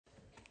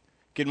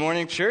Good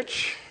morning,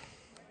 church.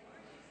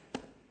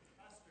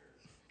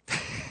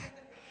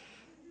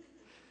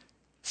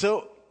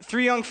 So,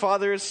 three young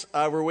fathers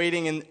were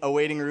waiting in a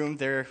waiting room.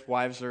 Their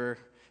wives were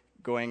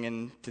going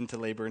into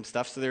labor and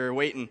stuff, so they were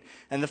waiting.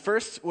 And the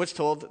first was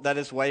told that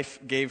his wife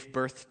gave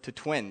birth to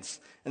twins.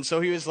 And so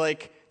he was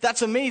like,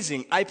 "That's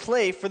amazing. I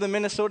play for the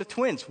Minnesota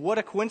Twins. What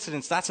a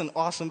coincidence. That's an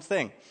awesome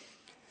thing."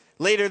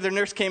 Later, the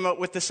nurse came out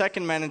with the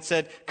second man and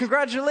said,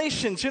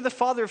 "Congratulations, you're the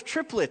father of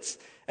triplets."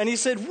 And he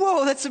said,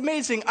 "Whoa, that's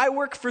amazing. I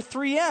work for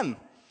 3M.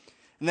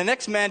 And the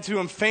next man to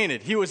him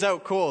fainted. He was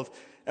out cold.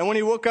 And when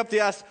he woke up,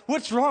 they asked,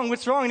 "What's wrong?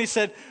 What's wrong?" And he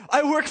said,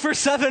 "I work for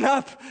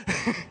 7-Up.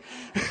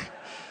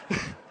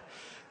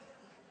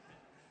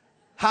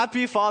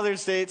 Happy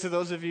Father's Day to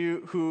those of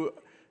you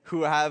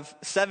who have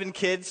 7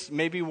 kids,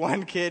 maybe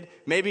 1 kid,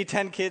 maybe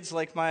 10 kids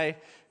like my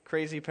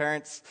crazy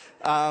parents.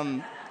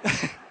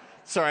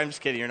 Sorry, I'm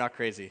just kidding. You're not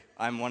crazy.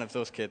 I'm one of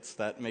those kids.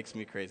 That makes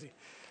me crazy.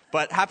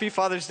 But happy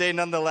Father's Day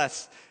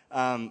nonetheless.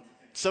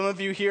 Some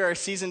of you here are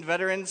seasoned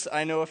veterans.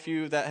 I know a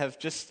few that have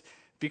just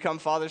become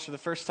fathers for the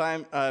first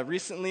time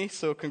recently,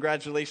 so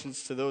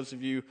congratulations to those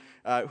of you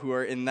who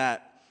are in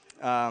that.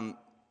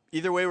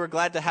 Either way, we're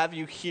glad to have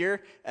you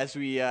here as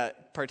we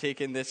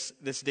partake in this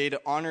day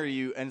to honor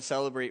you and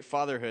celebrate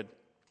fatherhood.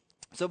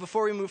 So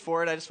before we move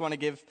forward, I just want to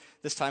give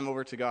this time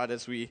over to God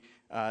as we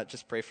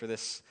just pray for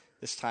this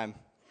time.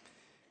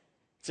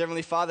 So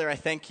Heavenly Father, I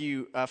thank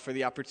you for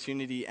the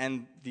opportunity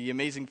and the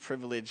amazing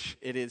privilege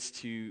it is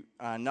to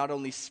not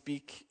only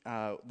speak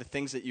the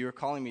things that you are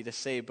calling me to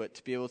say, but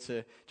to be able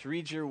to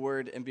read your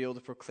word and be able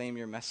to proclaim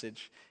your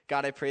message.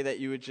 God, I pray that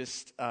you would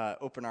just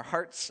open our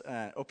hearts,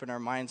 open our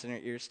minds and our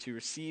ears to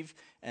receive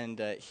and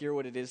hear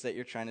what it is that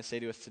you're trying to say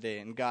to us today.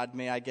 And God,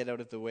 may I get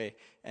out of the way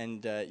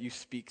and you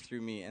speak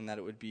through me, and that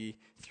it would be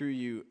through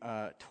you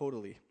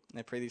totally. And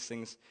I pray these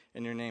things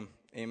in your name.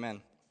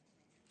 Amen.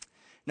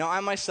 Now,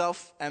 I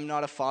myself am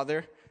not a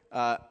father.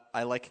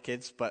 I like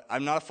kids, but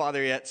I'm not a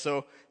father yet.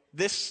 So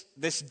this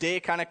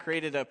day kind of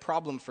created a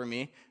problem for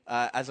me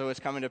as I was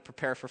coming to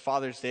prepare for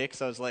Father's Day,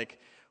 because I was like,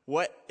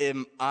 what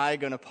am I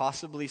going to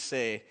possibly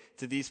say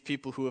to these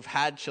people who have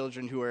had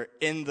children, who are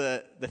in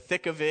the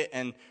thick of it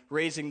and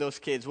raising those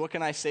kids? What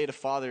can I say to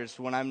fathers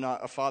when I'm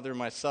not a father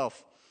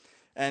myself?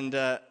 And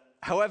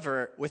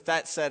however, with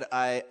that said,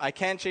 I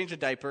can change a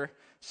diaper.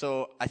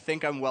 So I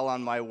think I'm well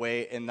on my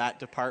way in that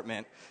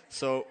department.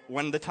 So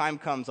when the time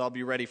comes, I'll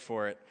be ready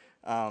for it.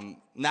 And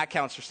that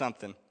counts for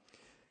something.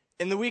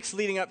 In the weeks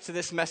leading up to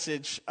this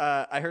message,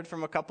 I heard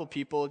from a couple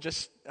people,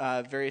 just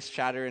various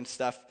chatter and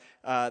stuff,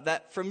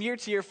 that from year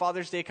to year,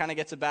 Father's Day kind of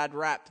gets a bad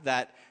rap.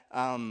 That,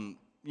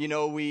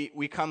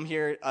 we come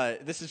here,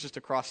 this is just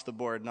across the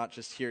board, not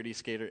just here at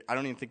Eastgate. I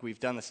don't even think we've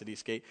done this at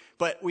Eastgate.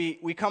 But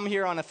we come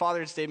here on a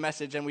Father's Day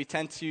message, and we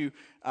tend to,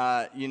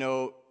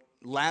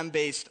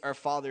 lambaste our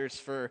fathers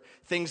for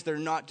things they're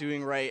not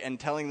doing right and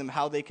telling them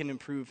how they can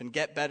improve and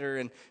get better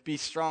and be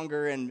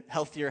stronger and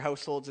healthier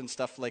households and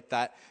stuff like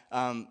that.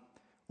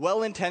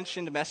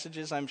 Well-intentioned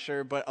messages, I'm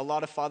sure, but a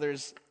lot of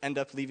fathers end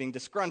up leaving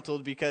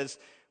disgruntled because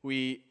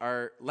we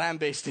are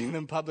lambasting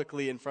them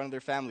publicly in front of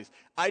their families.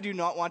 I do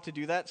not want to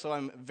do that, so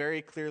I'm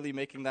very clearly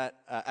making that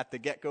at the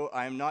get-go.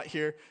 I am not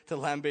here to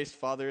lambaste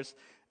fathers.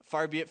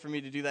 Far be it for me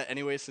to do that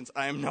anyway, since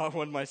I am not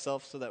one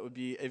myself, so that would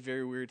be a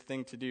very weird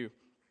thing to do.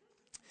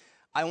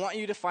 I want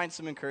you to find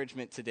some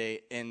encouragement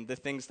today in the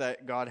things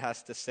that God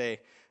has to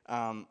say.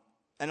 And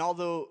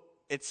although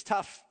it's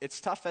tough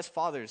as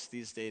fathers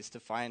these days to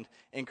find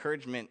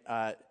encouragement,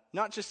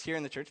 not just here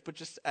in the church, but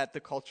just at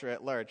the culture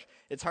at large.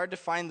 It's hard to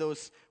find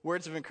those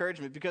words of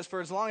encouragement because for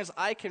as long as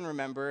I can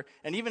remember,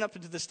 and even up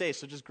into this day,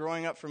 so just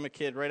growing up from a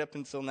kid right up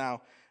until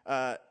now,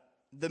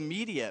 the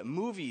media,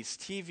 movies,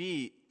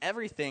 TV,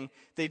 everything,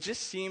 they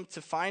just seem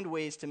to find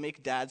ways to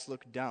make dads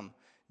look dumb.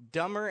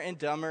 Dumber and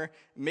dumber,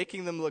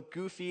 making them look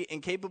goofy,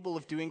 incapable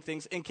of doing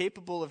things,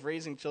 incapable of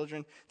raising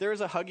children. There was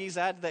a Huggies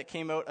ad that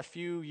came out a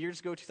few years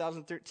ago,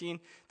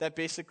 2013, that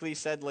basically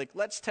said,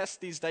 let's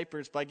test these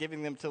diapers by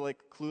giving them to,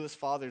 clueless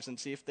fathers and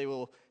see if they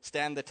will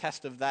stand the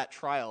test of that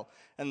trial.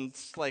 And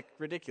it's,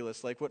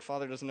 ridiculous. What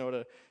father doesn't know how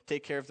to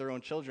take care of their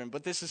own children?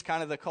 But this is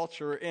kind of the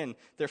culture we're in.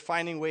 They're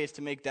finding ways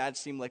to make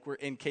dads seem like we're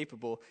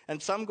incapable. And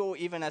some go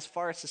even as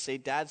far as to say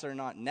dads are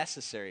not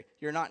necessary.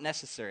 You're not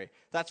necessary.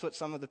 That's what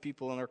some of the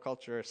people in our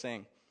culture are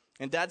saying.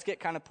 And dads get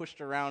kind of pushed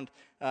around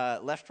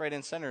left, right,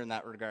 and center in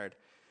that regard.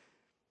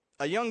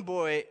 A young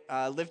boy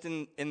lived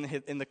in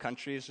the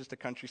country. It's just a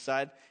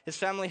countryside. His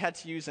family had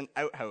to use an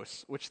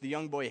outhouse, which the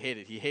young boy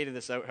hated. He hated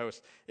this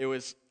outhouse. It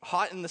was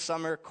hot in the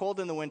summer, cold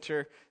in the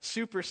winter,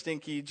 super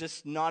stinky,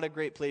 just not a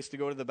great place to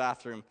go to the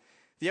bathroom.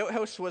 The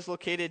outhouse was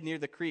located near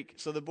the creek,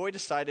 so the boy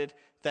decided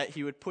that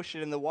he would push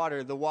it in the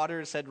water. The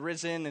waters had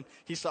risen, and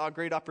he saw a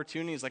great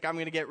opportunity. He's like, I'm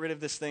going to get rid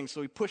of this thing.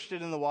 So he pushed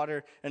it in the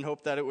water and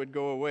hoped that it would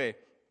go away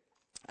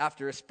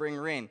after a spring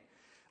rain.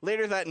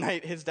 Later that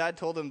night, his dad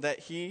told him that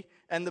he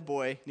and the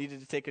boy needed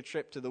to take a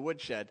trip to the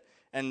woodshed.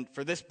 And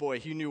for this boy,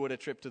 he knew what a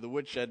trip to the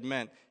woodshed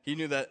meant. He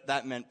knew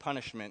that meant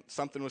punishment.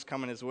 Something was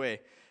coming his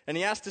way. And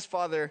he asked his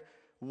father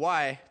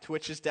why, to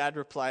which his dad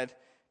replied,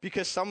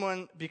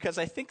 because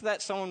I think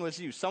that someone was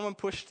you. Someone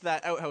pushed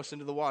that outhouse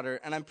into the water,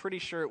 and I'm pretty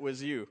sure it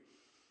was you."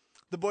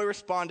 The boy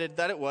responded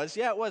that it was.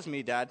 "Yeah, it was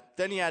me, Dad."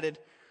 Then he added,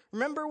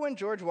 "Remember when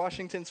George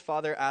Washington's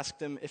father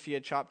asked him if he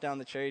had chopped down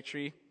the cherry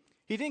tree?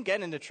 He didn't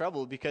get into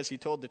trouble because he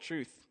told the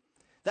truth."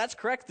 "That's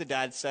correct," the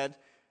dad said,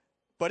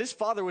 "but his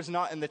father was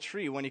not in the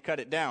tree when he cut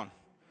it down."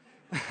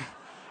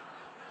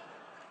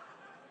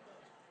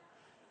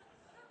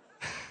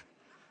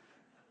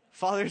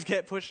 Fathers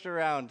get pushed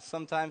around,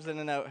 sometimes in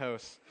an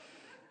outhouse.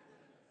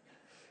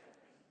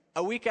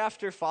 A week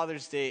after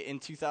Father's Day in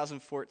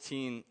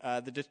 2014,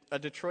 a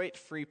Detroit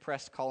Free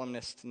Press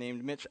columnist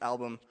named Mitch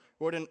Albom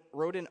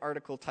wrote an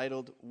article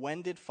titled,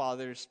 "When Did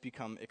Fathers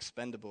Become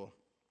Expendable?"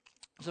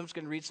 So I'm just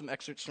going to read some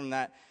excerpts from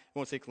that. It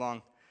won't take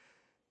long.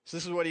 So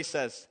this is what he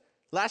says.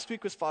 "Last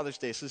week was Father's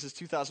Day." So this is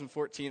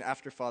 2014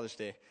 after Father's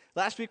Day.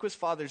 "Last week was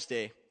Father's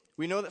Day.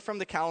 We know that from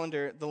the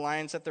calendar, the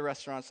lines at the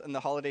restaurants, and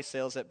the holiday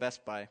sales at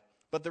Best Buy.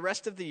 But the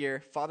rest of the year,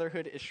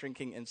 fatherhood is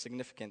shrinking in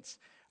significance.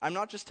 I'm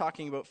not just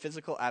talking about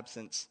physical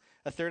absence.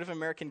 A third of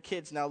American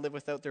kids now live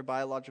without their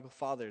biological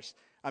fathers.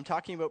 I'm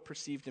talking about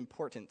perceived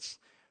importance.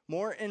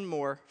 More and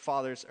more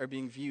fathers are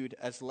being viewed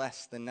as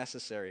less than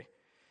necessary.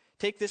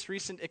 Take this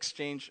recent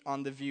exchange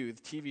on The View,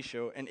 the TV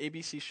show, an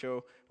ABC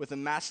show with a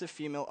massive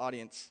female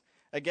audience.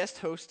 A guest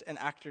host and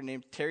actor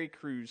named Terry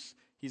Crews,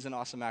 he's an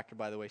awesome actor,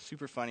 by the way,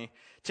 super funny.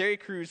 Terry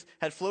Crews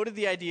had floated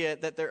the idea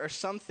that there are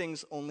some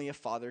things only a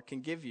father can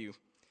give you.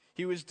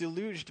 He was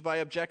deluged by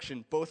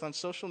objection, both on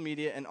social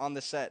media and on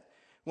the set.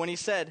 When he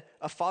said,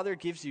 'A father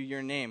gives you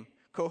your name,'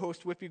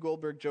 co-host Whoopi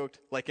Goldberg joked,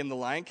 'Like in The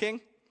Lion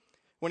King?'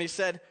 When he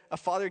said, 'A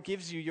father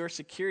gives you your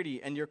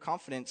security and your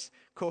confidence,'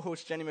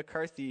 co-host Jenny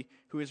McCarthy,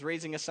 who is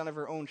raising a son of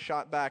her own,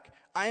 shot back,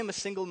 'I am a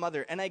single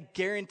mother, and I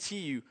guarantee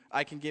you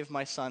I can give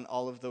my son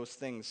all of those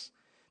things.'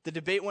 The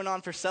debate went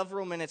on for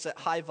several minutes at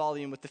high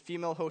volume, with the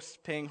female hosts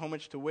paying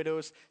homage to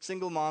widows,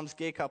 single moms,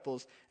 gay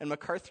couples, and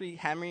McCarthy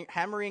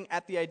hammering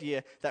at the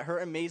idea that her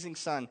amazing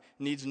son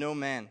needs no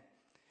man.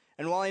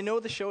 And while I know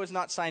the show is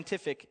not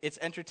scientific, it's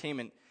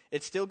entertainment.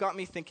 It still got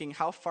me thinking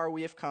how far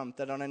we have come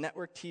that on a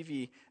network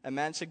TV, a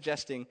man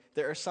suggesting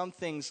there are some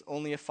things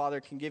only a father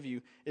can give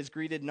you is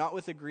greeted not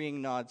with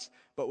agreeing nods,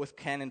 but with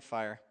cannon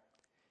fire.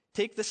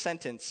 Take the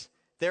sentence,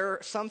 'There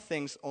are some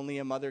things only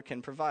a mother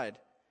can provide.'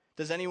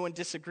 Does anyone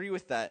disagree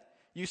with that?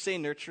 You say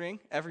nurturing,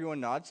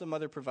 everyone nods, a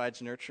mother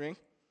provides nurturing.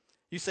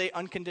 You say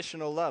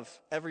unconditional love,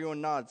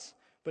 everyone nods.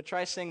 But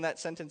try saying that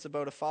sentence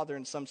about a father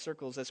in some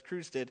circles, as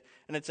Cruz did,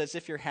 and it's as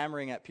if you're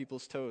hammering at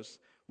people's toes.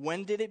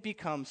 When did it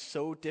become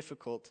so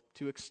difficult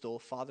to extol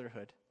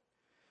fatherhood?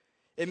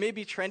 It may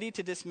be trendy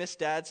to dismiss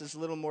dads as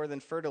little more than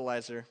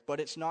fertilizer,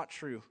 but it's not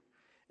true.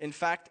 In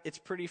fact, it's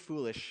pretty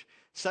foolish.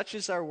 Such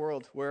is our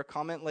world, where a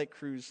comment like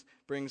Cruz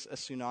brings a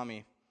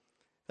tsunami."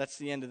 That's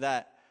the end of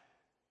that.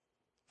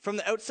 From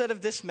the outset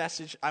of this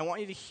message, I want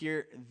you to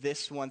hear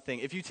this one thing.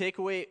 If you take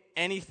away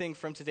anything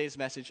from today's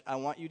message, I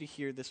want you to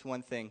hear this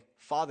one thing.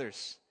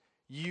 Fathers,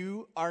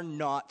 you are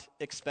not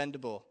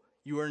expendable.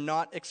 You are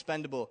not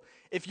expendable.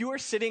 If you are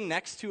sitting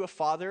next to a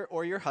father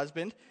or your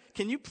husband,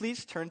 can you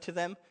please turn to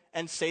them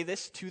and say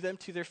this to them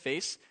to their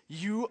face?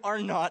 You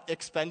are not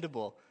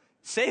expendable.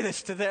 Say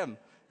this to them.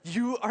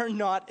 You are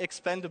not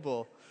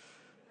expendable.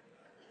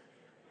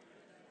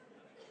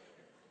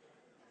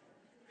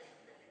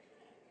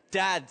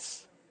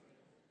 Dads,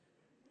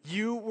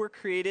 you were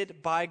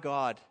created by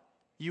God.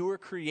 You were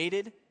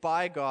created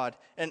by God.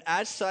 And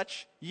as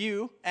such,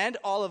 you and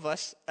all of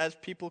us, as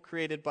people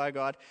created by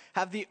God,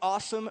 have the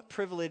awesome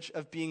privilege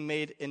of being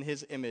made in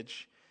His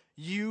image.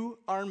 You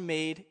are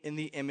made in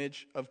the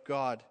image of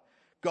God.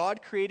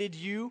 God created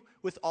you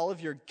with all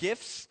of your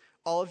gifts,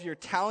 all of your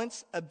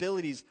talents,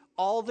 abilities,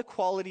 all the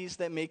qualities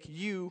that make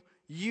you,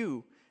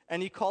 you.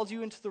 And He called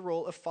you into the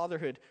role of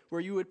fatherhood, where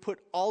you would put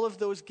all of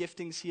those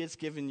giftings He has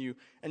given you,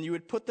 and you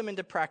would put them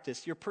into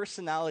practice. Your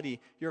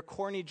personality, your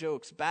corny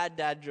jokes, bad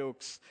dad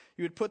jokes.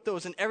 You would put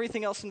those and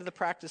everything else into the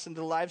practice,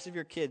 into the lives of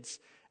your kids.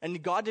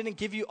 And God didn't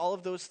give you all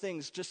of those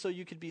things just so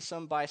you could be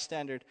some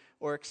bystander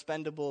or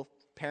expendable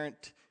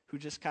parent who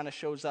just kind of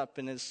shows up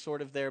and is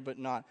sort of there but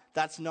not.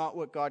 That's not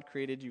what God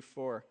created you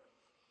for.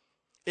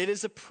 It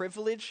is a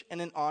privilege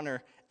and an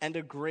honor and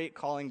a great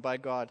calling by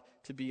God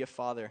to be a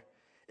father.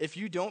 If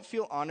you don't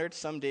feel honored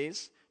some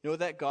days, know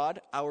that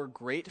God, our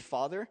great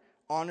Father,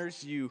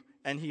 honors you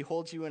and He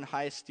holds you in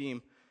high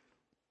esteem.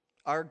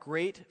 Our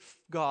great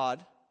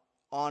God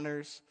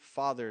honors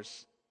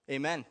fathers.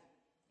 Amen.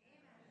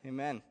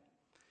 Amen.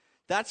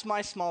 That's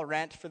my small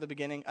rant for the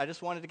beginning. I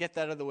just wanted to get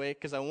that out of the way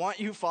because I want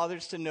you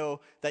fathers to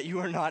know that you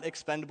are not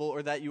expendable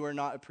or that you are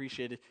not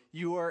appreciated.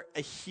 You are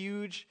a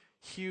huge,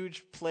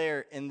 huge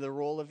player in the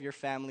role of your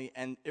family,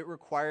 and it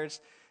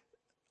requires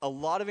a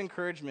lot of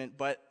encouragement,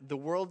 but the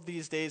world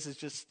these days is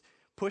just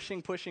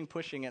pushing,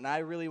 and I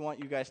really want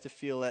you guys to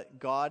feel that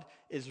God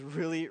is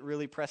really,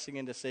 really pressing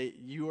in to say,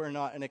 you are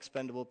not an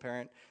expendable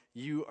parent.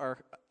 You are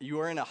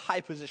in a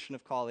high position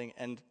of calling,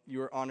 and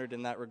you are honored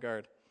in that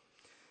regard.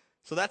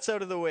 So that's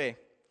out of the way.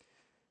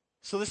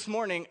 So this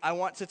morning, I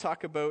want to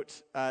talk about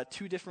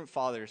two different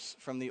fathers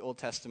from the Old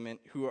Testament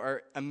who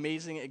are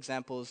amazing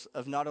examples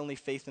of not only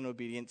faith and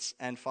obedience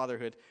and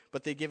fatherhood,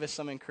 but they give us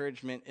some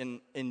encouragement,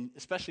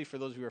 especially for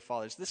those who are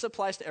fathers. This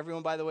applies to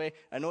everyone, by the way.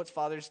 I know it's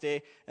Father's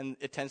Day, and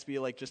it tends to be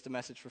like just a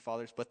message for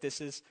fathers, but this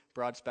is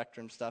broad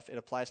spectrum stuff. It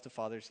applies to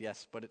fathers,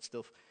 yes, but it's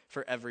still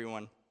for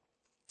everyone.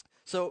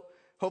 So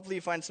hopefully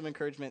you find some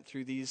encouragement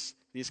through these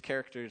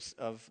characters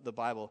of the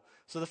Bible.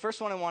 So the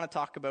first one I want to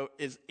talk about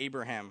is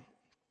Abraham.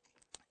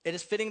 It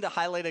is fitting to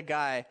highlight a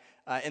guy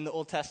in the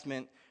Old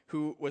Testament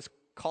who was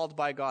called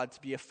by God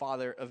to be a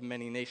father of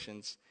many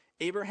nations.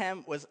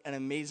 Abraham was an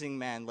amazing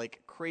man,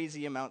 like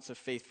crazy amounts of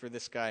faith for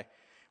this guy.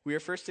 We are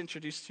first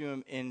introduced to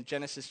him in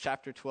Genesis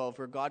chapter 12,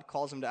 where God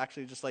calls him to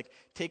actually just like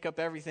take up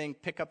everything,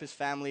 pick up his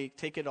family,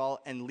 take it all,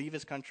 and leave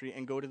his country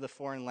and go to the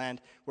foreign land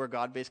where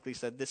God basically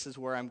said, this is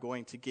where I'm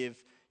going to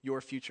give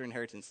your future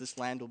inheritance. This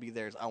land will be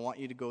theirs. I want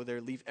you to go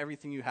there, leave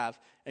everything you have,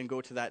 and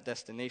go to that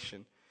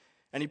destination.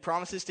 And he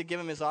promises to give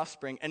him his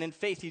offspring. And in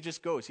faith, he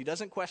just goes. He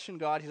doesn't question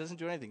God. He doesn't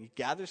do anything. He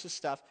gathers his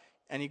stuff,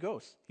 and he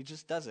goes. He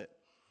just does it.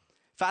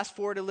 Fast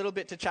forward a little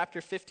bit to chapter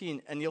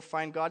 15, and you'll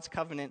find God's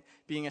covenant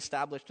being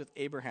established with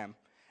Abraham.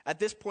 At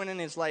this point in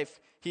his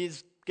life,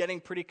 he's getting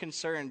pretty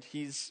concerned.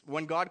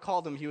 When God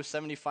called him, he was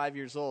 75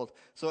 years old.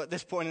 So at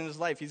this point in his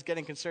life, he's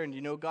getting concerned.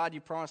 God, you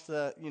promised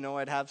that,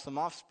 I'd have some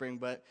offspring,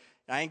 but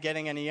I ain't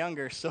getting any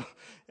younger. So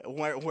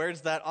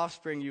where's that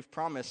offspring you've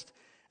promised?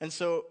 And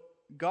so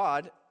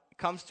God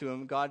comes to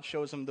him. God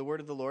shows him the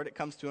word of the Lord. It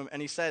comes to him,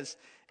 and he says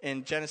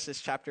in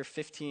Genesis chapter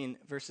 15,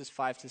 verses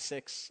 5 to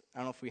 6, I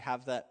don't know if we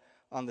have that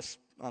on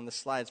the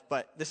slides,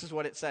 but this is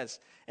what it says.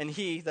 And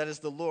he, that is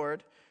the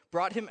Lord,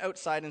 brought him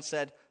outside and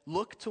said,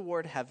 look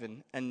toward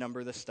heaven and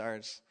number the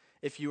stars,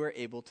 if you are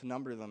able to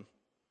number them.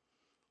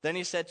 Then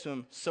he said to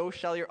him, so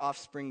shall your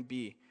offspring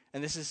be.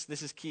 And this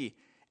is key.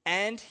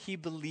 And he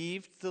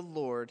believed the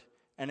Lord,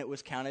 and it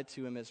was counted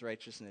to him as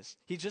righteousness.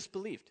 He just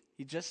believed.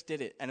 He just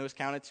did it, and it was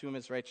counted to him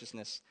as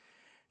righteousness.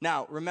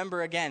 Now,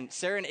 remember again,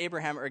 Sarah and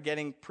Abraham are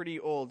getting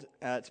pretty old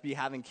to be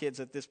having kids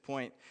at this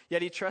point,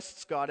 yet he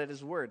trusts God at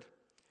his word.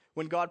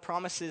 When God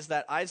promises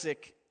that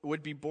Isaac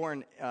would be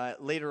born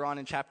later on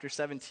in chapter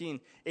 17,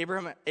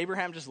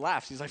 Abraham just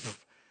laughs. He's like,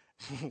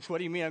 what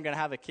do you mean I'm going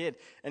to have a kid?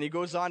 And he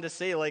goes on to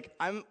say, like,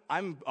 I'm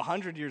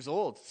 100 years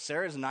old.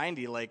 Sarah's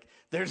 90. Like,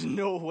 there's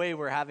no way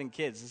we're having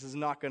kids. This is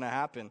not going to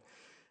happen.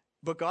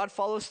 But God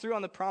follows through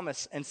on the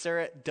promise, and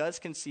Sarah does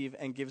conceive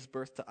and gives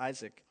birth to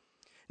Isaac.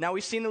 Now,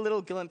 we've seen a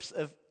little glimpse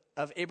of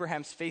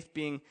Abraham's faith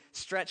being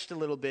stretched a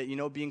little bit,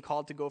 being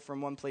called to go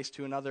from one place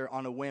to another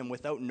on a whim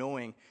without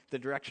knowing the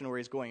direction where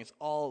he's going. It's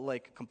all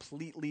like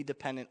completely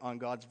dependent on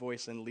God's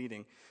voice and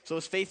leading. So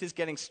his faith is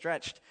getting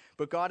stretched,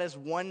 but God has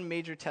one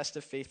major test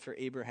of faith for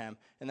Abraham,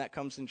 and that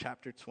comes in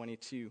chapter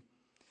 22.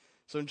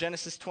 So in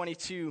Genesis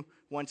 22,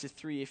 1 to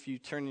 3, if you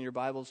turn in your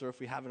Bibles or if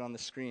we have it on the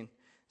screen,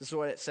 this is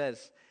what it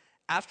says.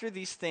 After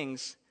these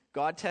things,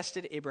 God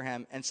tested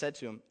Abraham and said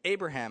to him,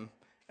 Abraham,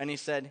 and he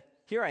said,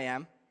 here I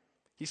am.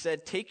 He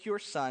said, take your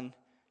son,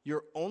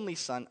 your only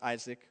son,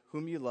 Isaac,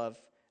 whom you love,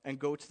 and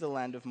go to the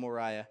land of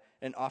Moriah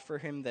and offer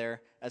him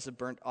there as a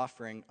burnt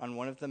offering on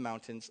one of the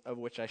mountains of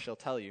which I shall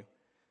tell you.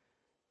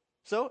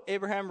 So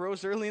Abraham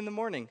rose early in the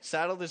morning,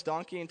 saddled his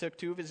donkey, and took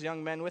two of his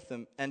young men with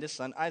him and his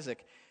son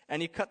Isaac.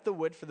 And he cut the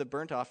wood for the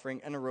burnt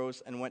offering and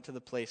arose and went to the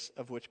place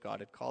of which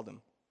God had called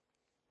him.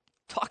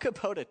 Talk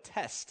about a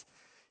test.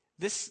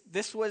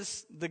 This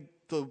was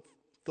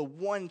the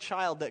one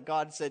child that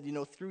God said,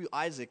 through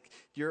Isaac,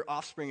 your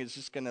offspring is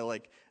just going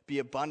to be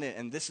abundant,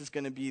 and this is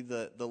going to be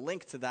the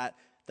link to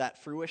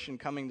that fruition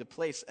coming to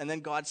place. And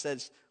then God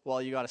says,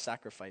 well, you got to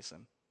sacrifice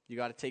him. You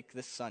got to take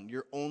this son,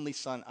 your only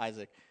son,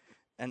 Isaac,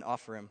 and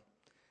offer him.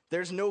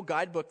 There's no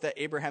guidebook that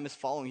Abraham is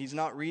following. He's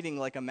not reading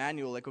like a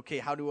manual, okay,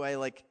 how do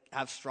I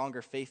have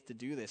stronger faith to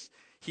do this?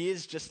 He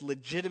is just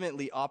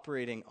legitimately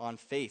operating on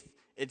faith.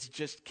 It's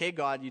just, okay,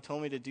 God, you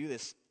told me to do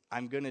this.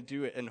 I'm going to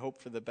do it and hope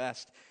for the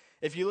best.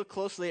 If you look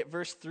closely at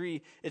verse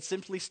 3, it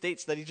simply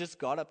states that he just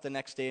got up the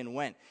next day and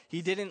went.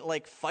 He didn't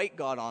fight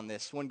God on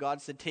this. When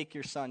God said, take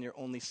your son, your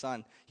only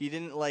son, he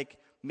didn't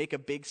make a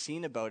big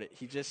scene about it.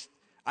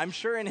 I'm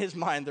sure in his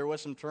mind there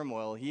was some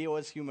turmoil. He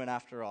was human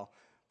after all.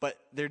 But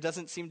there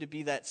doesn't seem to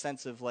be that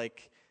sense of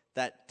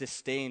that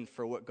disdain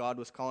for what God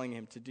was calling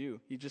him to do.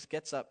 He just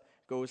gets up,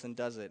 goes and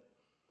does it.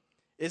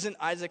 Isn't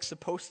Isaac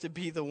supposed to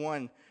be the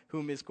one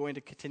whom is going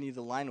to continue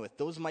the line with?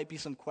 Those might be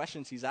some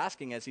questions he's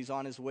asking as he's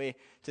on his way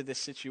to this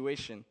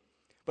situation.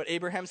 But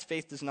Abraham's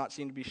faith does not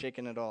seem to be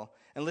shaken at all.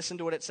 And listen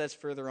to what it says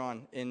further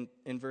on in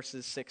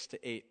verses 6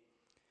 to 8.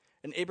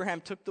 And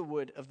Abraham took the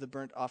wood of the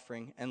burnt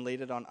offering and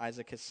laid it on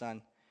Isaac his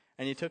son.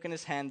 And he took in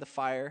his hand the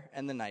fire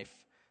and the knife.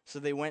 So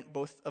they went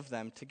both of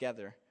them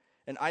together.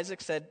 And Isaac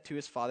said to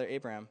his father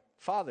Abraham,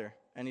 Father.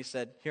 And he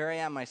said, Here I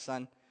am, my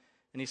son.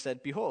 And he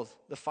said, Behold,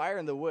 the fire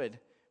and the wood,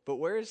 but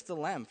where is the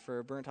lamb for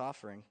a burnt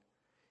offering?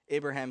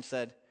 Abraham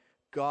said,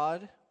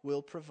 God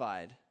will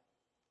provide.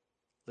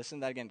 Listen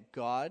to that again.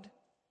 God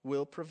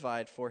will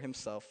provide for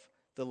himself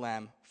the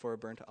lamb for a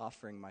burnt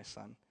offering, my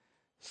son.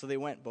 So they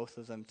went, both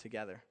of them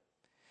together.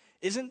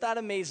 Isn't that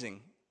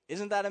amazing?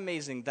 Isn't that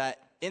amazing that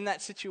in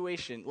that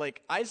situation,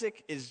 like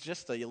Isaac is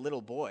just a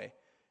little boy.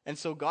 And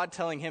so God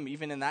telling him,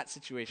 even in that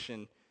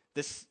situation,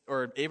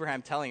 or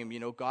Abraham telling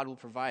him, God will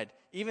provide.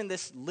 Even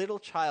this little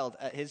child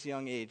at his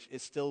young age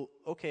is still,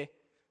 okay,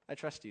 I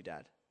trust you,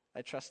 Dad.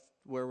 I trust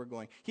where we're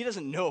going. He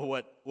doesn't know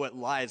what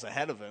lies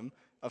ahead of him,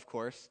 of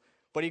course,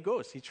 but he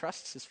goes. He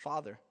trusts his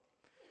father.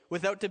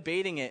 Without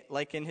debating it,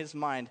 like in his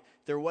mind,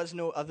 there was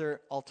no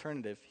other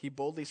alternative. He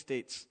boldly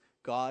states,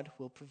 God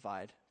will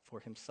provide for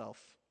himself.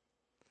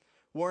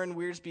 Warren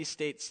Wiersbe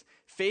states,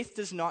 faith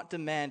does not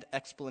demand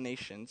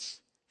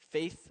explanations.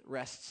 Faith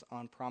rests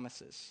on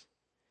promises.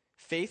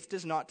 Faith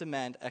does not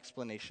demand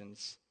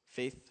explanations.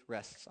 Faith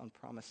rests on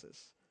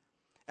promises.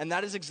 And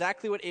that is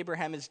exactly what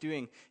Abraham is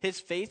doing. His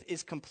faith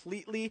is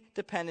completely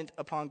dependent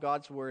upon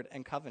God's word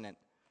and covenant.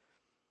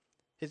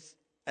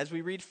 As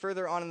we read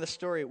further on in the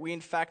story, we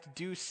in fact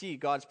do see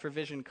God's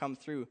provision come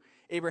through.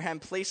 Abraham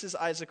places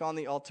Isaac on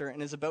the altar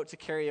and is about to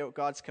carry out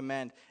God's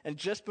command. And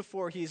just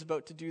before he is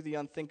about to do the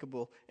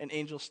unthinkable, an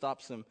angel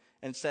stops him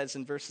and says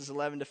in verses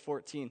 11 to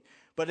 14,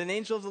 "But an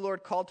angel of the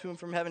Lord called to him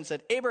from heaven and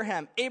said,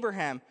 'Abraham,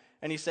 Abraham!'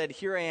 And he said,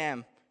 'Here I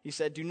am.' He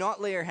said, 'Do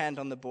not lay your hand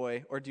on the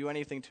boy or do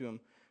anything to him.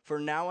 For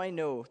now I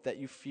know that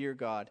you fear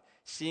God,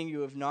 seeing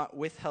you have not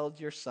withheld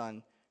your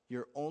son,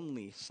 your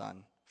only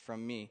son,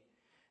 from me.'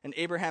 And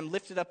Abraham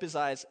lifted up his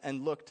eyes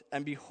and looked,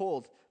 and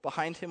behold,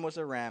 behind him was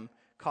a ram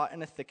caught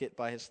in a thicket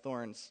by his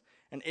thorns.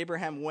 And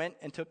Abraham went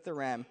and took the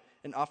ram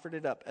and offered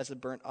it up as a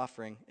burnt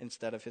offering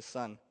instead of his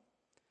son.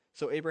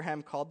 So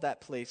Abraham called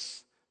that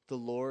place, 'The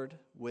Lord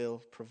will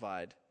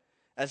provide.'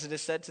 As it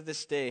is said to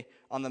this day,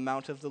 'On the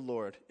mount of the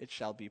Lord it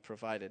shall be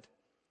provided.'"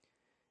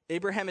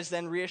 Abraham is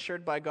then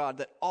reassured by God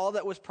that all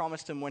that was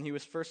promised him when he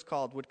was first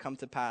called would come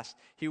to pass.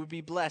 He would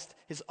be blessed,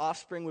 his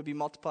offspring would be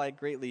multiplied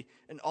greatly,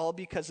 and all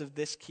because of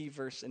this key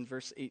verse in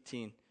verse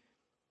 18.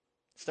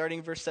 Starting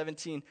in verse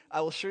 17,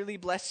 "I will surely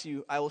bless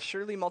you, I will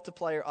surely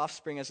multiply your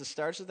offspring as the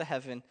stars of the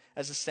heaven,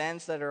 as the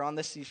sands that are on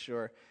the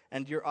seashore,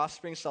 and your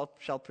offspring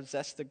shall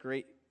possess the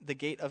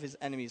gate of his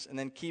enemies." And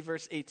then key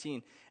verse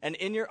 18, "And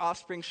in your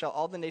offspring shall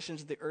all the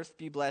nations of the earth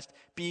be blessed,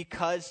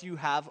 because you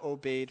have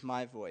obeyed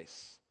my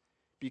voice."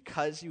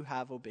 Because you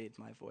have obeyed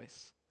my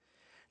voice.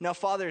 Now,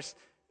 fathers,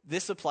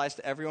 this applies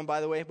to everyone,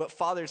 by the way, but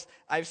fathers,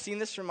 I've seen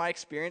this from my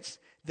experience.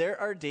 There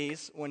are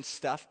days when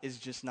stuff is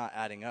just not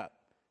adding up.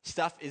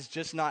 Stuff is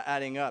just not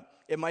adding up.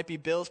 It might be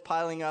bills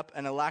piling up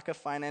and a lack of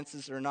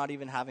finances or not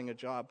even having a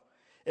job.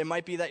 It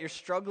might be that you're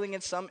struggling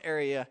in some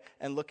area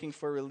and looking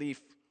for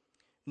relief.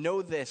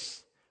 Know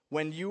this,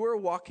 when you are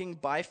walking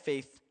by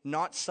faith,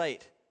 not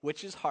sight,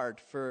 which is hard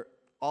for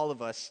all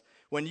of us,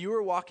 when you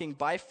are walking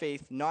by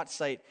faith, not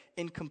sight,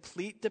 in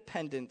complete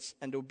dependence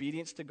and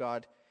obedience to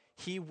God,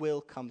 he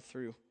will come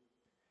through.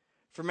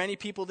 For many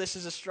people, this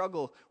is a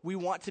struggle. We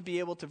want to be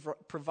able to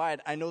provide.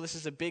 I know this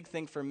is a big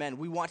thing for men.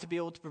 We want to be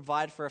able to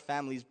provide for our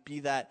families, be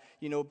that,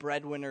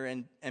 breadwinner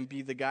and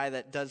be the guy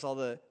that does all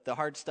the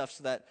hard stuff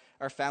so that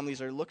our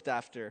families are looked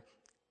after.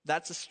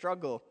 That's a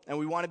struggle, and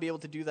we want to be able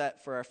to do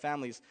that for our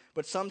families.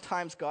 But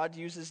sometimes God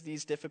uses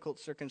these difficult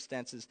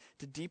circumstances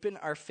to deepen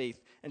our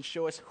faith and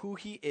show us who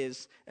he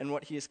is and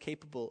what he is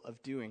capable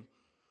of doing.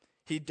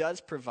 He does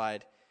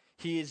provide.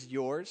 He is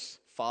yours,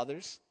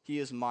 fathers. He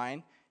is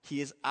mine. He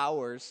is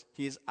ours.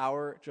 He is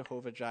our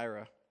Jehovah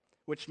Jireh,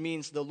 which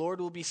means the Lord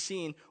will be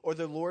seen, or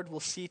the Lord will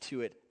see to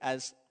it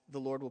as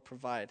the Lord will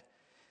provide.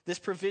 This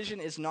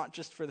provision is not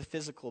just for the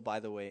physical, by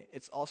the way.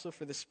 It's also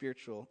for the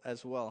spiritual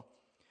as well.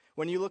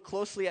 When you look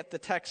closely at the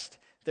text,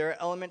 there are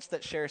elements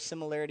that share a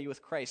similarity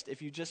with Christ.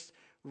 If you just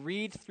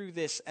read through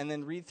this and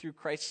then read through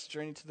Christ's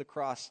journey to the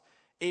cross,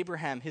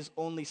 Abraham, his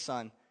only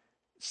son,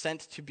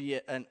 sent to be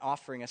an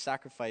offering, a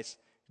sacrifice.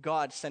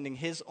 God sending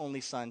his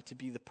only son to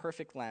be the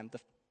perfect lamb,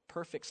 the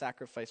perfect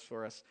sacrifice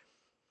for us.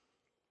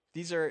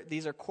 These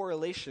are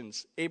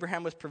correlations.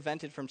 Abraham was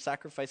prevented from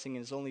sacrificing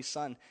his only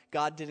son.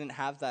 God didn't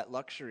have that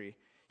luxury.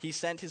 He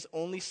sent his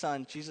only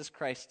son, Jesus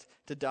Christ,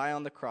 to die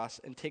on the cross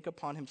and take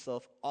upon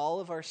himself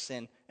all of our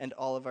sin and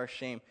all of our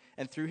shame.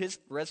 And through his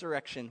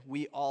resurrection,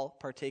 we all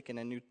partake in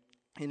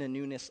a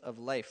newness of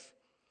life.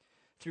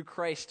 Through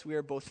Christ, we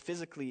are both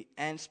physically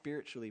and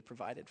spiritually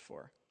provided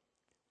for.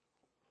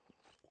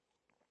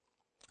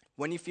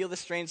 When you feel the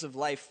strains of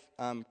life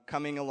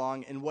coming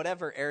along in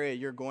whatever area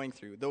you're going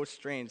through, those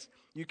strains,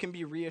 you can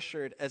be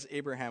reassured, as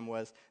Abraham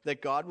was,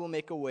 that God will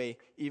make a way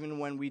even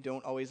when we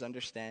don't always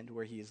understand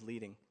where he is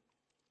leading.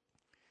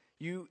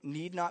 You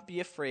need not be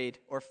afraid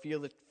or fear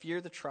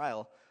the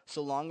trial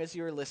so long as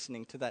you are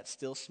listening to that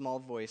still small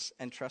voice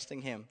and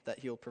trusting him that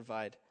he'll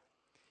provide.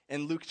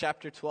 In Luke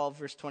chapter 12,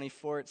 verse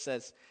 24, it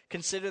says,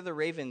 "Consider the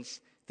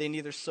ravens, they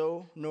neither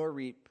sow nor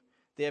reap.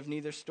 They have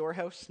neither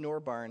storehouse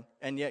nor barn,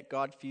 and yet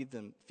God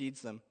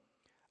feeds them.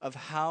 Of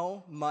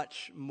how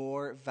much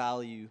more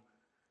value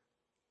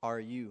are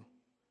you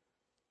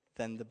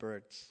than the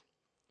birds?"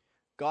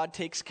 God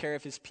takes care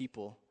of his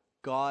people.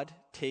 God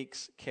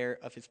takes care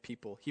of his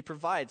people. He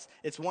provides.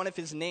 It's one of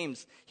his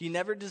names. He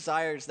never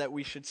desires that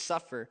we should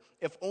suffer,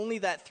 if only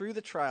that through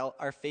the trial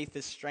our faith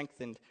is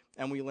strengthened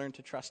and we learn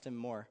to trust him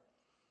more.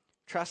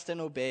 Trust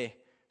and obey,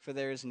 for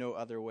there is no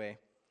other way.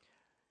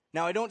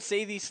 Now, I don't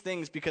say these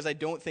things because I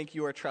don't think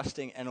you are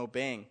trusting and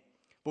obeying,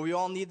 but we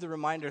all need the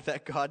reminder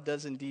that God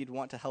does indeed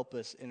want to help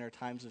us in our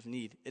times of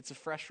need. It's a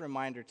fresh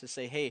reminder to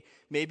say, hey,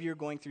 maybe you're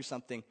going through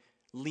something.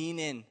 Lean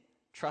in.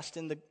 Trust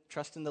in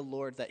the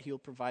Lord that he'll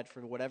provide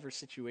for whatever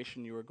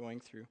situation you are going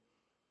through.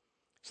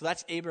 So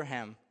that's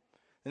Abraham.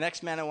 The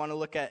next man I want to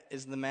look at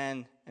is the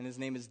man, and his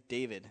name is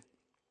David.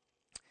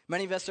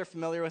 Many of us are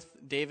familiar with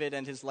David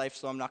and his life,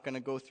 so I'm not going to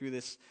go through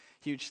this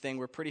huge thing.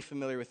 We're pretty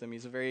familiar with him.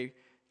 He's a very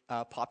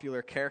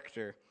popular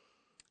character.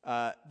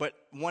 But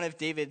one of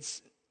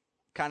David's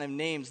kind of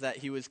names that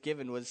he was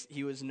given was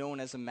he was known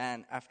as a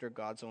man after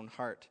God's own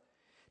heart.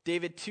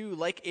 David, too,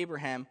 like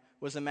Abraham,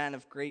 was a man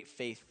of great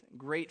faith,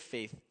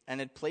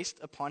 and had placed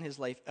upon his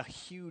life a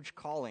huge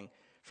calling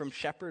from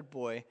shepherd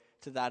boy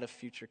to that of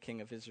future king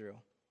of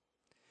Israel.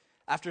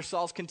 After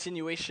Saul's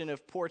continuation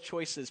of poor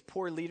choices,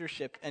 poor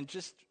leadership, and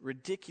just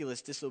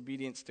ridiculous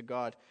disobedience to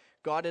God,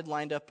 God had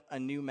lined up a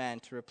new man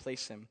to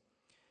replace him.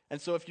 And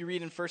so if you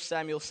read in 1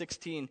 Samuel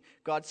 16,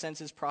 God sends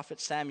his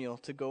prophet Samuel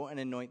to go and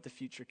anoint the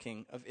future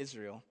king of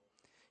Israel.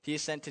 He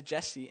is sent to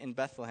Jesse in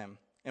Bethlehem.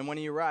 And when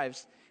he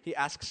arrives, he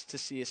asks to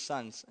see his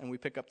sons. And we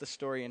pick up the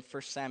story in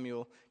 1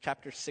 Samuel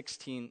chapter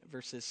 16,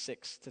 verses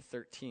 6 to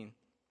 13.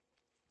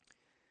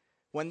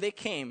 When they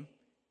came,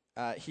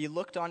 he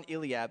looked on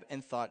Eliab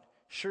and thought,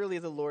 surely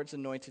the Lord's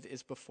anointed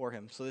is before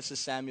him. So this is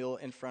Samuel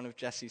in front of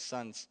Jesse's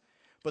sons.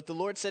 But the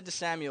Lord said to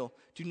Samuel,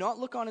 do not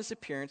look on his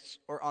appearance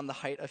or on the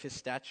height of his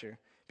stature,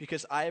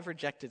 because I have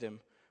rejected him.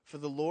 For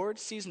the Lord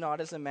sees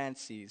not as a man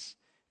sees.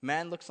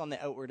 Man looks on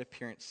the outward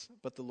appearance,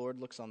 but the Lord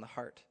looks on the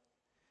heart.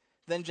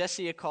 Then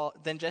Jesse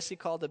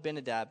called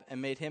Abinadab and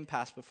made him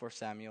pass before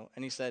Samuel.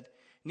 And he said,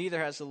 neither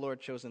has the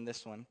Lord chosen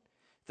this one.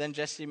 Then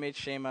Jesse made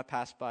Shammah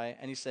pass by,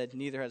 and he said,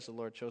 neither has the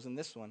Lord chosen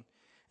this one.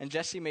 And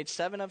Jesse made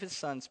 7 of his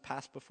sons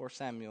pass before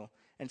Samuel.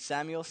 And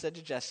Samuel said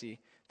to Jesse,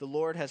 the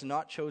Lord has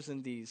not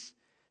chosen these.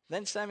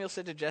 Then Samuel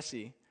said to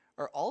Jesse,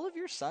 are all of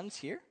your sons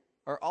here?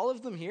 Are all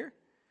of them here?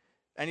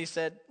 And he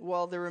said,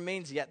 well, there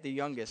remains yet the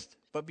youngest.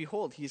 But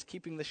behold, he is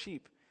keeping the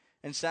sheep.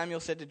 And Samuel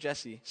said to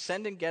Jesse,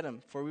 send and get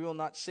him, for we will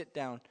not sit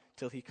down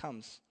till he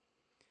comes.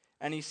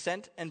 And he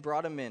sent and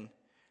brought him in.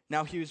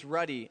 Now he was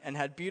ruddy and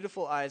had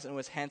beautiful eyes and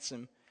was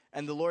handsome.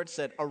 And the Lord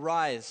said,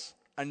 arise,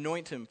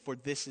 anoint him, for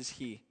this is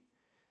he.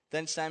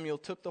 Then Samuel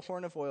took the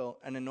horn of oil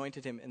and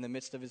anointed him in the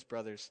midst of his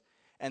brothers.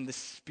 And the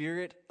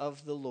Spirit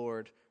of the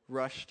Lord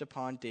rushed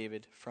upon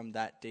David from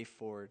that day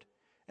forward.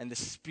 And the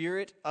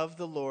Spirit of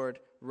the Lord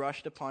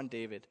rushed upon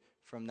David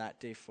from that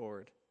day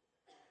forward.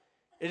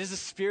 It is the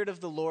Spirit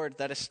of the Lord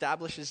that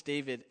establishes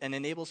David and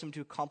enables him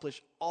to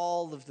accomplish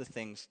all of the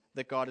things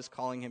that God is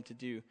calling him to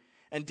do.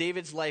 And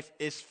David's life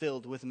is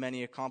filled with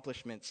many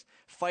accomplishments.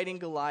 Fighting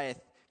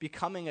Goliath,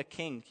 becoming a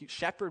king,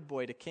 shepherd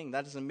boy to king,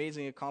 that is an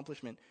amazing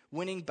accomplishment.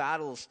 Winning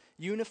battles,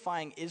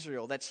 unifying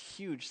Israel, that's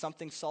huge,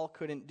 something Saul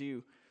couldn't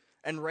do.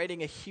 And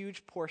writing a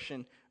huge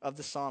portion of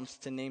the Psalms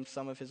to name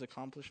some of his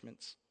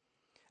accomplishments.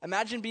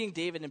 Imagine being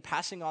David and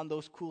passing on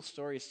those cool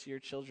stories to your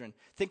children.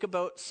 Think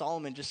about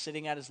Solomon just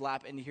sitting at his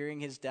lap and hearing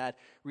his dad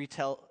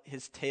retell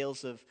his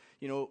tales of,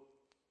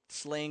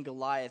 slaying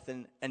Goliath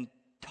and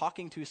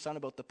talking to his son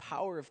about the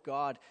power of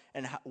God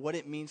and what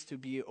it means to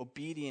be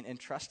obedient and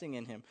trusting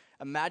in him.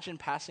 Imagine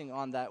passing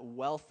on that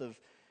wealth of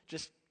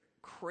just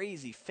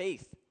crazy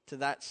faith to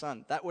that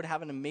son. That would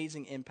have an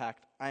amazing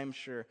impact, I am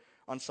sure,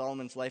 on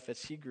Solomon's life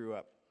as he grew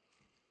up.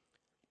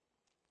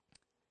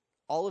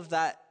 All of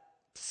that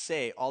to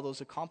say, all those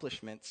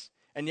accomplishments,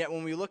 and yet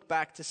when we look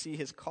back to see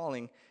his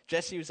calling,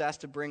 Jesse was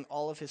asked to bring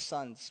all of his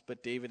sons,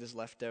 but David is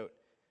left out.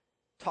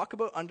 Talk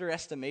about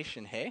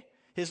underestimation, hey?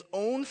 His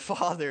own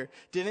father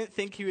didn't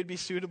think he would be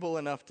suitable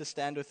enough to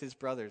stand with his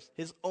brothers.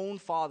 His own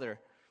father.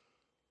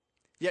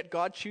 Yet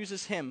God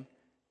chooses him,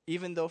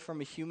 even though from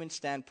a human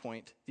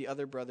standpoint, the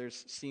other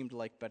brothers seemed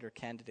like better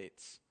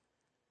candidates.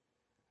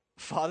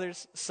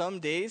 Fathers, some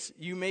days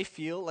you may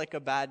feel like a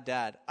bad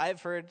dad.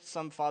 I've heard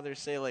some fathers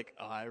say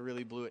I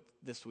really blew it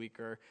this week,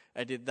 or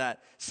I did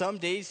that. Some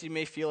days you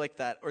may feel like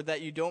that, or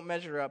that you don't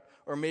measure up,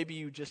 or maybe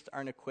you just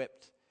aren't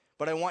equipped.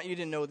 But I want you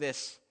to know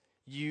this.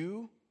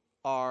 You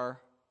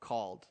are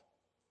called.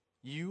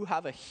 You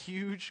have a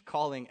huge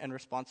calling and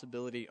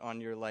responsibility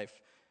on your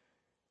life.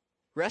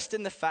 Rest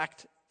in the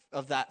fact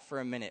of that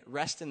for a minute.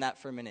 Rest in that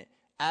for a minute.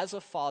 As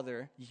a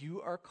father,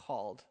 you are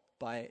called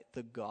by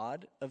the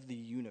God of the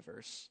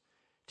universe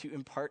to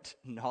impart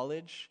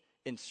knowledge,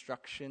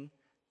 instruction,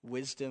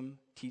 wisdom,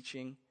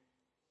 teaching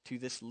to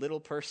this little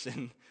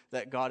person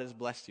that God has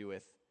blessed you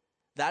with.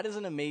 That is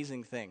an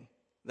amazing thing.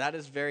 That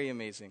is very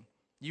amazing.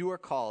 You are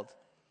called.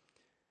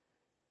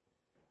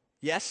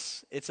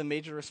 Yes, it's a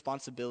major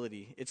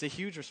responsibility. It's a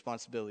huge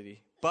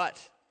responsibility. But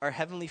our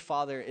Heavenly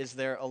Father is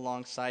there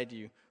alongside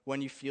you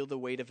when you feel the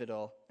weight of it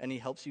all, and He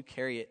helps you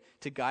carry it,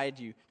 to guide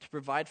you, to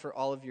provide for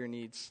all of your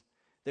needs.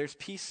 There's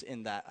peace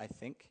in that, I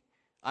think.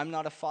 I'm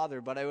not a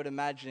father, but I would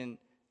imagine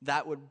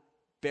that would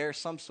bear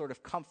some sort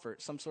of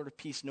comfort, some sort of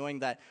peace, knowing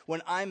that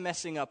when I'm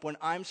messing up, when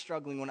I'm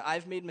struggling, when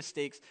I've made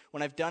mistakes,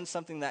 when I've done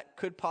something that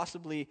could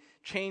possibly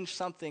change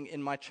something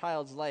in my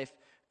child's life,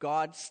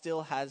 God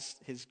still has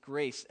his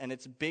grace, and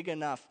it's big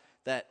enough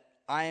that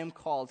I am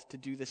called to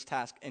do this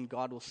task, and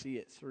God will see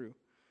it through.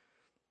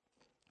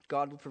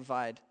 God will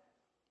provide.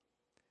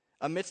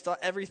 Amidst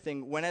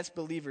everything, when as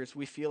believers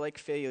we feel like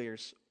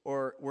failures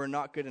or we're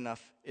not good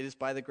enough, it is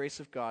by the grace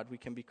of God we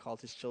can be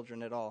called his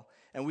children at all.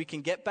 And we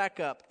can get back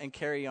up and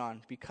carry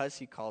on because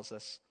he calls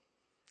us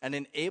and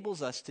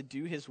enables us to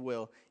do his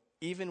will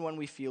even when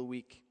we feel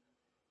weak.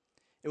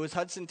 It was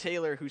Hudson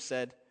Taylor who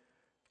said,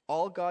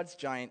 "All God's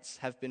giants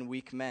have been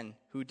weak men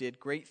who did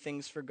great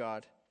things for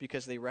God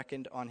because they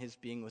reckoned on his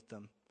being with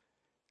them."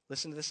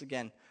 Listen to this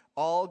again.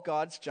 All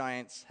God's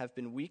giants have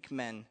been weak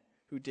men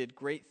who did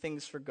great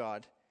things for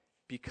God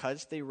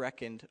because they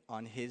reckoned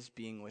on his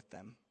being with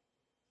them.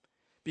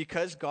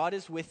 Because God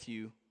is with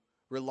you,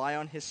 rely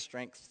on his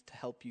strength to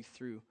help you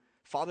through.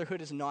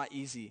 Fatherhood is not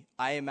easy.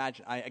 I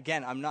imagine,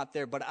 I'm not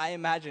there, but I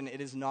imagine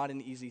it is not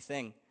an easy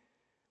thing.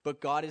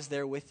 But God is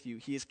there with you.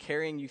 He is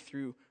carrying you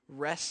through.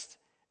 Rest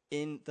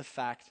in the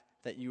fact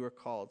that you are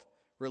called.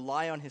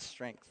 Rely on his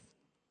strength.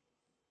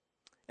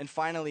 And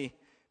finally,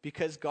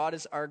 because God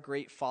is our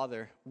great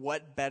Father,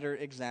 what better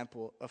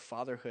example of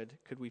fatherhood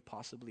could we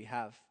possibly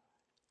have?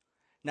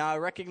 Now, I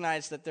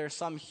recognize that there are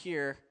some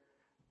here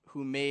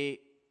who may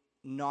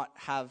not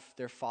have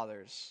their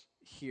fathers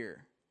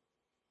here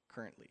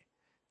currently.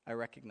 I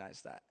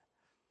recognize that.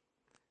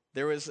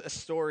 There was a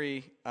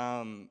story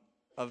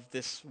of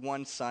this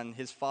one son.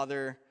 His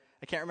father,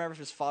 I can't remember if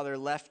his father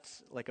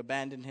left, like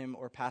abandoned him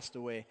or passed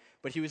away,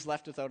 but he was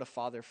left without a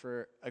father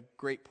for a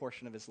great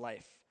portion of his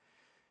life.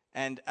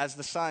 And as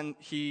the son,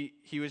 he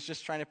was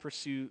just trying to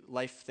pursue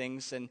life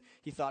things, and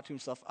he thought to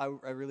himself, I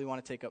really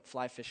want to take up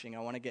fly fishing. I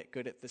want to get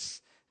good at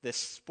this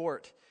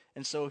sport.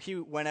 And so he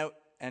went out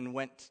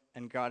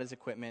and got his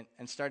equipment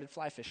and started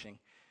fly fishing.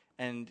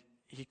 And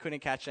he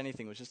couldn't catch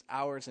anything. It was just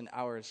hours and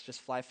hours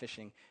just fly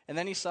fishing. And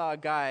then he saw a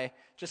guy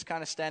just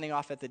kind of standing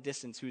off at the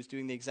distance who was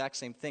doing the exact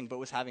same thing but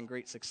was having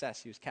great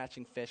success. He was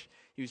catching fish.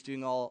 He was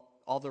doing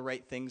all the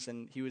right things,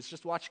 and he was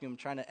just watching him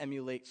trying to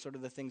emulate sort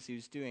of the things he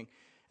was doing.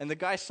 And the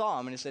guy saw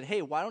him and he said,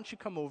 "Hey, why don't you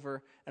come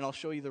over and I'll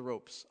show you the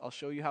ropes. I'll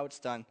show you how it's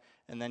done,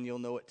 and then you'll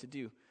know what to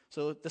do."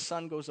 So the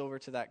son goes over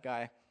to that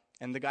guy,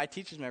 and the guy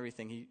teaches him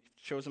everything. He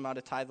shows him how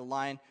to tie the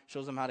line,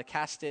 shows him how to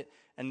cast it,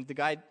 and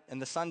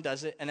the son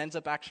does it and ends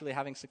up actually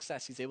having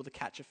success. He's able to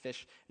catch a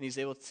fish, and he's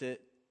able to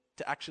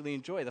actually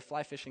enjoy the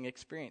fly fishing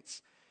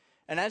experience.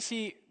 And as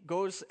he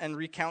goes and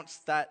recounts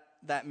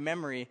that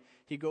memory,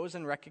 he goes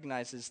and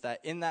recognizes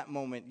that in that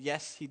moment,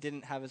 yes, he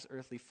didn't have his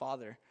earthly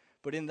father,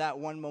 but in that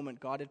one moment,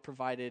 God had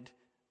provided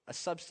a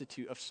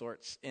substitute of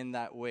sorts in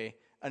that way,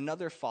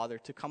 another father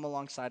to come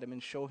alongside him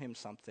and show him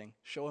something,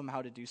 show him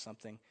how to do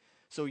something.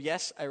 So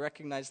yes, I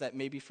recognize that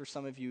maybe for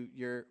some of you,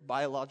 your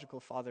biological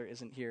father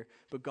isn't here,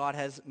 but God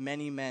has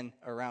many men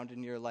around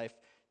in your life,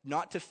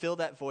 not to fill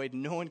that void.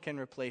 No one can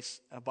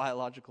replace a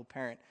biological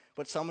parent,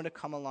 but someone to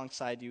come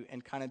alongside you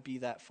and kind of be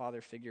that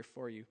father figure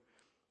for you.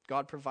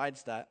 God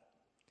provides that.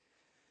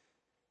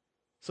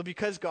 So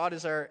because God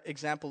is our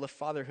example of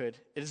fatherhood,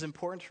 it is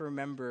important to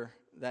remember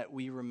that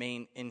we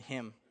remain in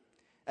him.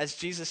 As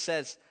Jesus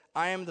says,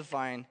 "I am the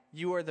vine,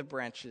 you are the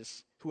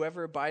branches.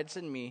 Whoever abides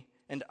in me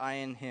and I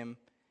in him,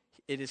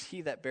 it is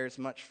he that bears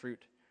much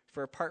fruit.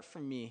 For apart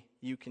from me,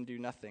 you can do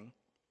nothing."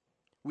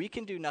 We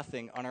can do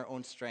nothing on our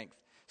own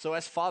strength. So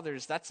as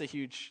fathers, that's a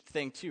huge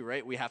thing too,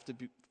 right? We have to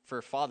be,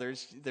 for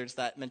fathers, there's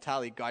that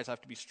mentality, guys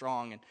have to be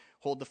strong and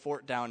hold the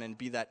fort down and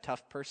be that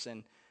tough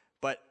person.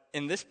 But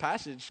in this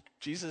passage,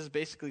 Jesus is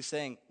basically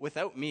saying,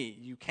 without me,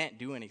 you can't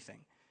do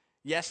anything.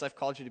 Yes, I've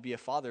called you to be a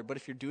father, but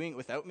if you're doing it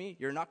without me,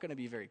 you're not going to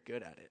be very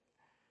good at it.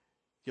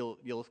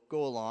 You'll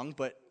go along,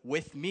 but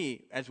with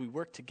me, as we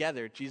work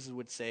together, Jesus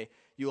would say,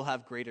 you'll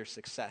have greater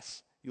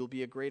success. You'll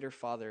be a greater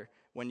father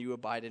when you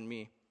abide in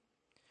me.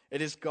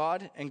 It is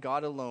God and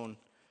God alone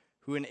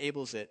who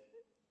enables it,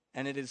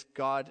 and it is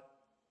God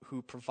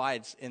who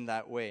provides in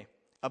that way.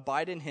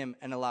 Abide in him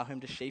and allow him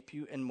to shape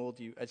you and mold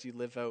you as you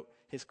live out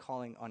his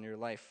calling on your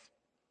life.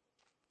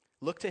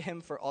 Look to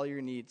him for all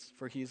your needs,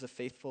 for he is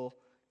faithful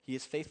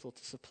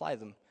to supply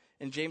them.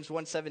 In James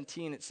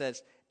 1:17 it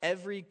says,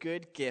 "Every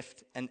good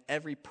gift and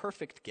every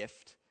perfect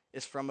gift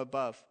is from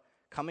above,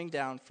 coming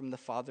down from the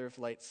Father of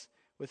lights,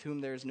 with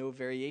whom there is no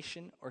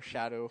variation or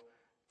shadow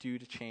due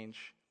to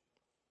change."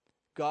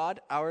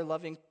 God, our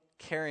loving,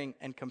 caring,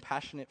 and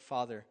compassionate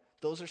Father.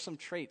 Those are some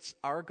traits.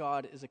 Our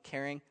God is a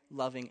caring,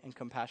 loving, and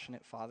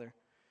compassionate Father.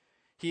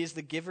 He is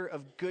the giver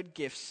of good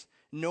gifts,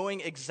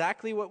 knowing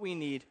exactly what we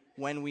need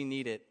when we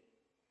need it.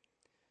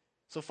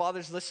 So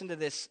fathers, listen to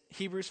this.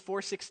 Hebrews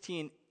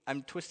 4:16,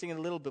 I'm twisting it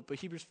a little bit, but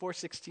Hebrews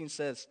 4:16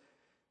 says,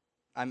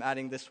 I'm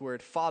adding this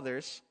word,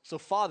 fathers. So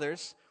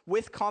fathers,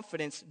 with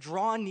confidence,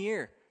 draw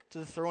near to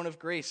the throne of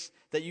grace,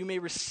 that you may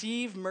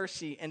receive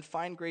mercy and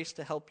find grace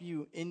to help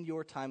you in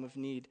your time of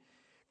need.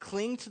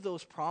 Cling to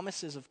those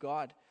promises of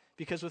God,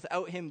 because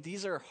without him,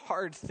 these are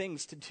hard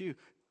things to do.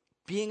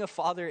 Being a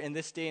father in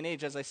this day and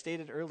age, as I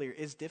stated earlier,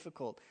 is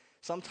difficult.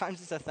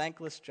 Sometimes it's a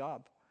thankless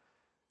job.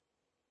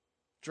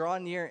 Draw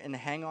near and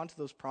hang on to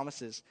those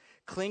promises.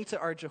 Cling to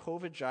our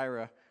Jehovah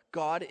Jireh.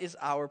 God is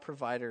our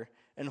provider,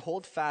 and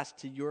hold fast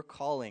to your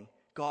calling.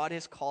 God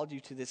has called you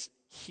to this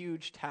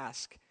huge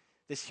task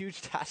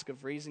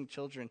of raising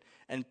children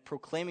and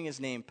proclaiming his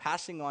name,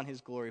 passing on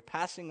his glory,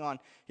 passing on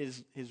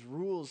his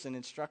rules and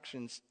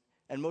instructions,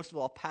 and most of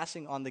all,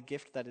 passing on the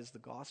gift that is the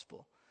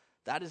gospel.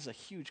 That is a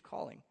huge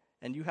calling,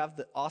 and you have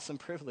the awesome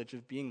privilege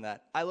of being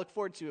that. I look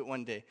forward to it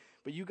one day,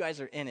 but you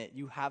guys are in it.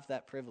 You have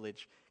that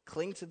privilege.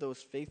 Cling to those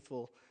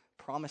faithful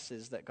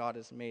promises that God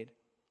has made.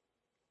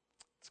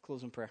 Let's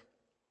close in prayer.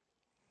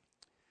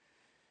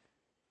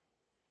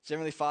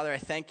 Heavenly Father, I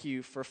thank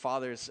you for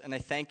fathers, and I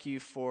thank you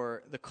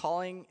for the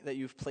calling that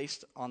you've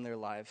placed on their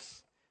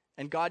lives.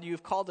 And God,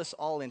 you've called us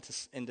all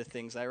into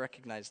things. I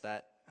recognize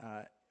that.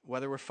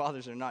 Whether we're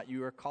fathers or not,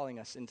 you are calling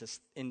us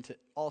into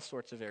all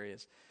sorts of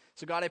areas.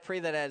 So God, I pray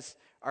that as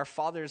our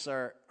fathers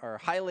are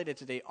highlighted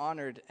today,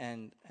 honored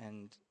and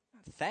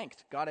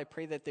thanked, God, I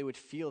pray that they would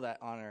feel that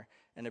honor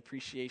and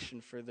appreciation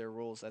for their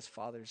roles as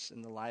fathers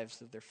in the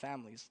lives of their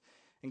families.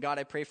 And God,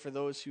 I pray for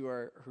those who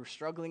are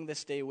struggling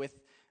this day with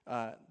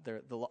a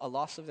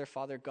loss of their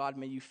father. God,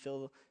 may you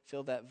fill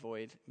that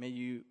void. May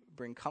you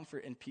bring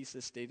comfort and peace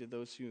this day to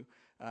those who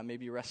may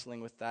be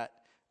wrestling with that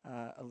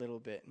a little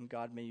bit. And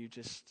God, may you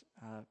just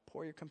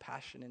pour your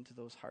compassion into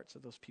those hearts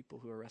of those people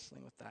who are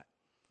wrestling with that.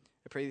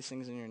 I pray these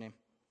things in your name.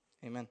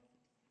 Amen.